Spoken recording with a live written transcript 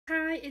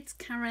Hi, it's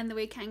Karen, the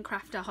Weekend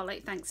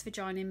Craftaholic. Thanks for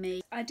joining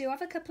me. I do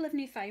have a couple of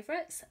new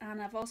favourites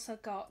and I've also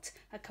got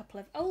a couple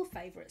of old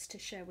favourites to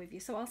share with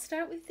you. So I'll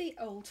start with the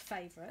old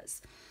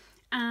favourites.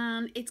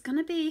 And it's going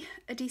to be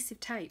adhesive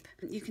tape.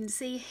 You can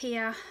see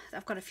here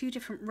I've got a few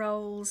different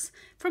rolls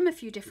from a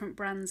few different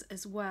brands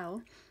as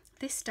well.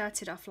 This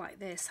started off like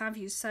this. I've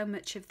used so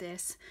much of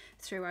this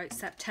throughout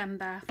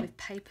September with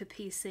paper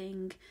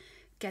piecing,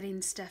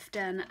 getting stuff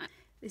done.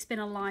 It's been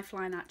a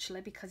lifeline actually,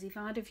 because if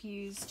I'd have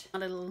used a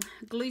little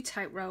glue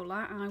tape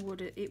roller,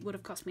 it would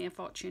have cost me a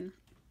fortune.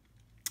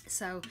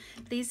 So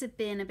these have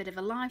been a bit of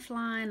a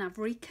lifeline. I've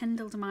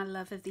rekindled my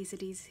love of these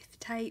adhesive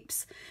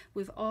tapes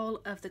with all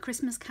of the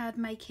Christmas card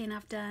making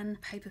I've done,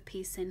 paper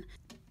piecing.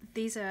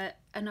 These are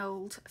an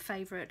old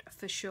favourite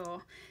for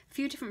sure. A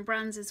few different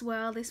brands as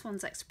well. This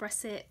one's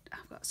Express It.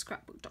 I've got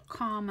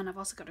scrapbook.com and I've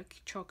also got a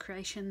Couture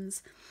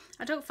Creations.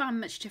 I don't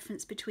find much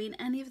difference between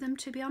any of them,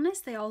 to be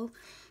honest. They all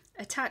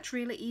attach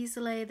really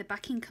easily. The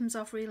backing comes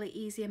off really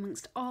easy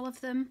amongst all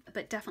of them,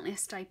 but definitely a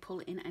staple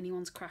in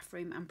anyone's craft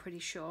room, I'm pretty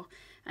sure.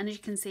 And as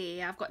you can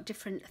see, I've got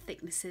different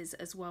thicknesses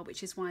as well,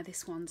 which is why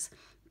this one's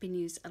been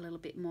used a little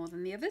bit more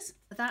than the others.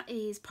 That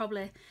is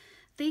probably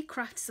the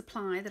craft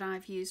supply that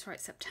I've used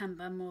throughout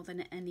September more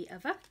than any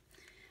other.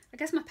 I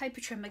guess my paper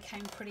trimmer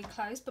came pretty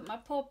close, but my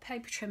poor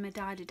paper trimmer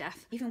died a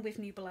death. Even with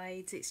new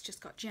blades, it's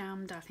just got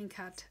jammed. I think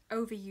I'd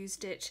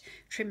overused it,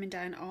 trimming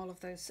down all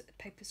of those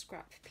paper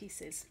scrap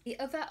pieces. The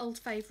other old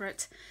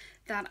favourite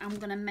that I'm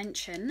going to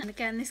mention, and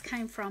again this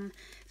came from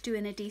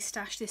doing a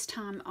destash this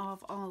time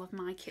of all of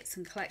my kits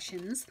and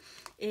collections,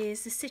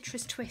 is the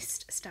Citrus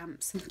Twist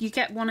stamps. You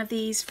get one of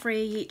these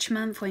free each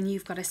month when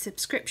you've got a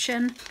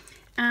subscription.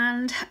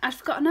 And I've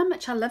forgotten how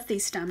much I love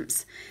these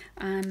stamps.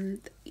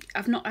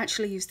 I've not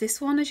actually used this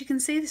one, as you can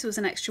see. This was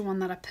an extra one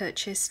that I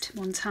purchased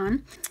one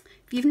time.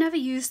 If you've never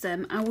used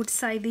them, I would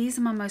say these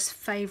are my most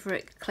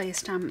favourite clear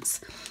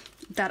stamps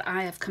that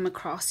I have come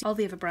across. All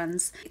the other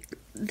brands,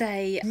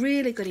 they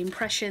really good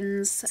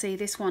impressions. See,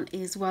 this one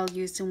is well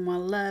used and well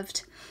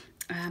loved.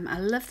 I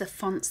love the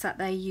fonts that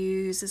they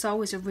use. There's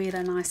always a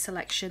really nice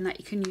selection that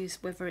you can use,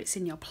 whether it's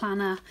in your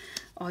planner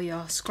or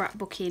your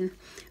scrapbooking.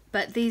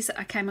 But these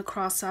I came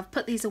across, so I've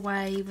put these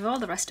away with all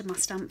the rest of my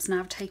stamps now.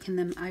 I've taken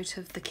them out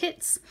of the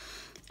kits,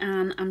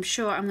 and I'm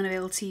sure I'm going to be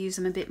able to use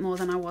them a bit more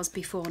than I was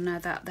before now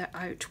that they're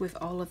out with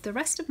all of the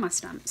rest of my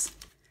stamps.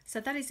 So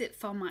that is it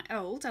for my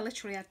old. I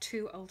literally had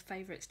two old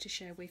favourites to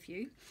share with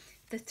you.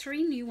 The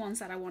three new ones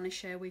that I want to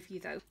share with you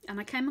though, and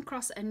I came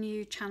across a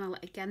new channel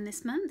again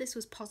this month. This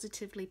was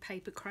Positively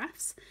Paper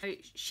Crafts.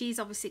 She's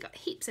obviously got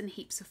heaps and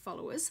heaps of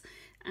followers,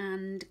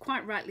 and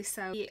quite rightly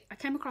so. I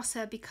came across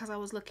her because I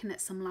was looking at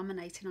some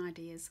laminating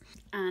ideas,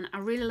 and I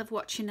really love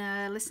watching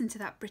her, listen to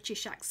that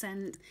British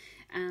accent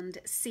and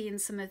seeing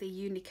some of the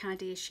unique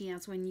ideas she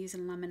has when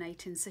using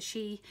laminating. So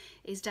she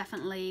is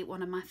definitely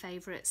one of my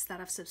favourites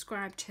that I've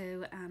subscribed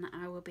to, and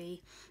I will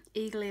be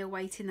eagerly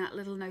awaiting that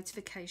little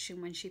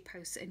notification when she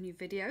posts a new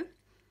video.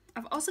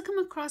 I've also come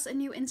across a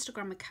new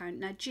Instagram account.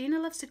 Now, Gina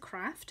Loves to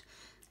Craft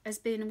has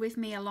been with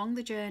me along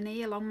the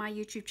journey, along my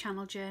YouTube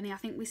channel journey. I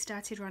think we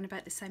started around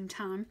about the same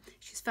time.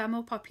 She's far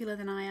more popular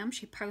than I am.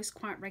 She posts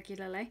quite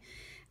regularly,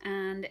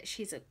 and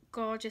she's a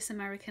gorgeous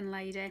American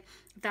lady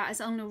that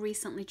has only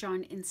recently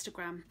joined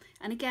Instagram.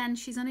 And again,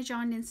 she's only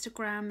joined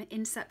Instagram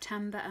in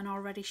September, and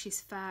already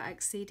she's far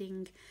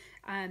exceeding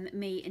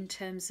me in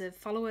terms of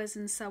followers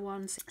and so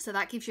on. So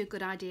that gives you a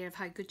good idea of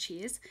how good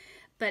she is.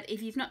 But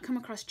if you've not come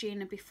across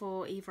Gina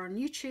before, either on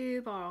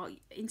YouTube or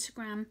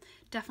Instagram,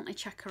 definitely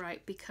check her out,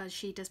 because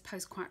she does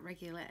post quite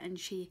regular, and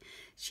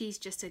she's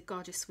just a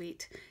gorgeous,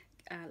 sweet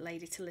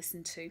lady to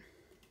listen to.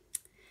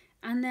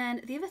 And then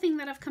the other thing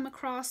that I've come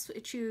across,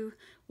 which you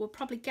will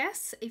probably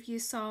guess if you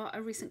saw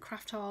a recent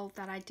craft haul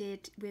that I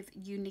did with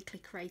Uniquely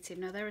Creative.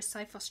 Now, they're a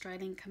South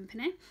Australian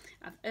company.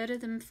 I've heard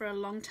of them for a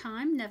long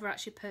time, never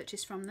actually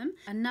purchased from them.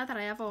 And now that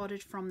I have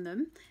ordered from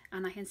them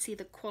and I can see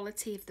the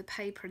quality of the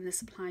paper and the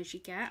supplies you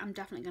get, I'm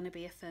definitely going to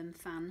be a firm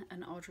fan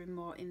and ordering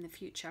more in the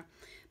future.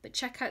 But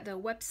check out their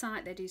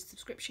website. They do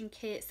subscription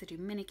kits, they do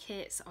mini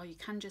kits, or you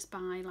can just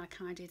buy like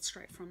I did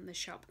straight from the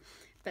shop.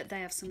 But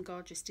they have some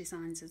gorgeous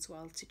designs as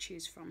well to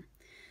choose from.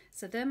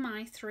 So they're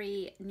my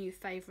three new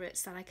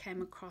favourites that I came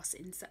across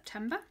in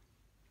September.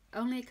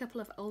 Only a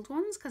couple of old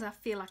ones, because I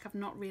feel like I've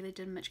not really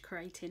done much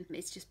creating.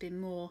 It's just been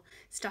more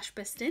stash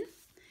busting.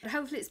 But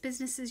hopefully it's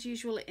business as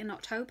usual in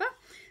October.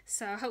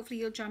 So hopefully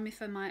you'll join me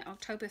for my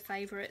October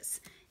favourites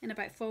in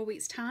about 4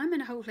 weeks time,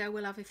 and hopefully I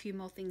will have a few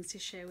more things to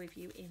share with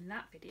you in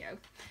that video.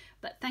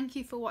 But thank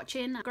you for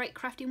watching. A great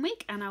crafting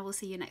week, and I will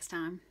see you next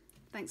time.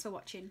 Thanks for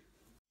watching.